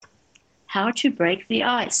How to break the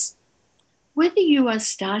ice. Whether you are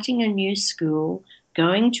starting a new school,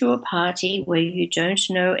 going to a party where you don't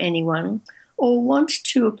know anyone, or want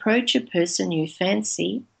to approach a person you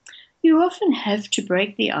fancy, you often have to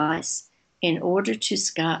break the ice in order to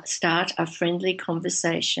start a friendly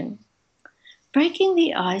conversation. Breaking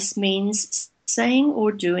the ice means saying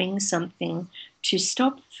or doing something to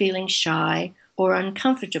stop feeling shy or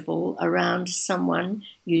uncomfortable around someone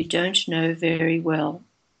you don't know very well.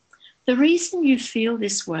 The reason you feel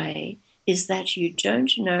this way is that you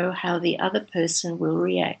don't know how the other person will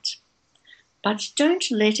react. But don't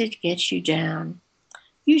let it get you down.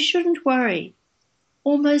 You shouldn't worry.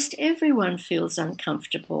 Almost everyone feels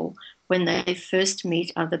uncomfortable when they first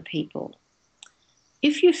meet other people.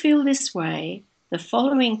 If you feel this way, the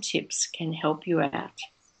following tips can help you out.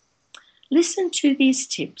 Listen to these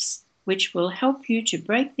tips, which will help you to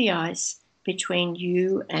break the ice between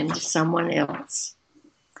you and someone else.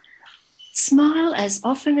 Smile as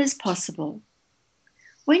often as possible.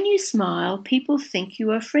 When you smile, people think you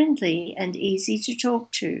are friendly and easy to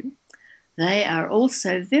talk to. They are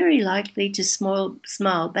also very likely to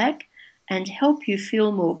smile back and help you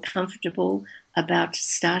feel more comfortable about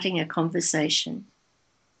starting a conversation.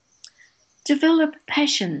 Develop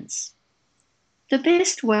passions. The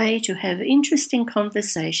best way to have interesting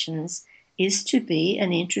conversations is to be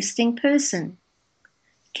an interesting person.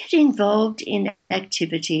 Get involved in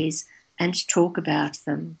activities and talk about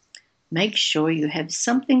them. Make sure you have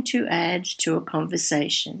something to add to a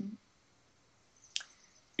conversation.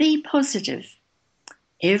 Be positive.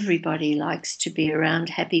 Everybody likes to be around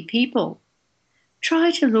happy people.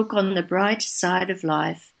 Try to look on the bright side of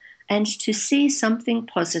life and to see something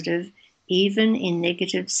positive even in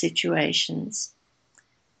negative situations.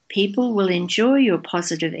 People will enjoy your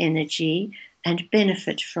positive energy and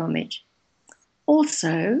benefit from it.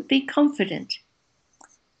 Also, be confident.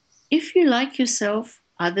 If you like yourself,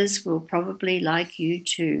 others will probably like you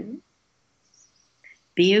too.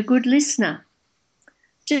 Be a good listener.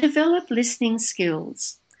 Develop listening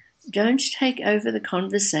skills. Don't take over the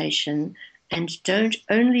conversation and don't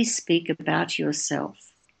only speak about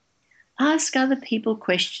yourself. Ask other people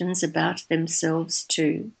questions about themselves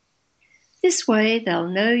too. This way they'll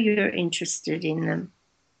know you're interested in them.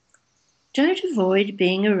 Don't avoid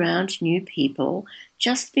being around new people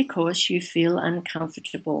just because you feel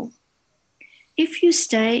uncomfortable. If you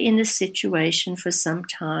stay in a situation for some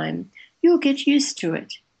time, you'll get used to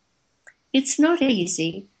it. It's not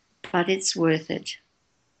easy, but it's worth it.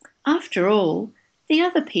 After all, the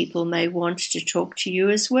other people may want to talk to you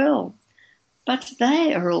as well, but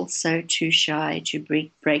they are also too shy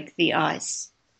to break the ice.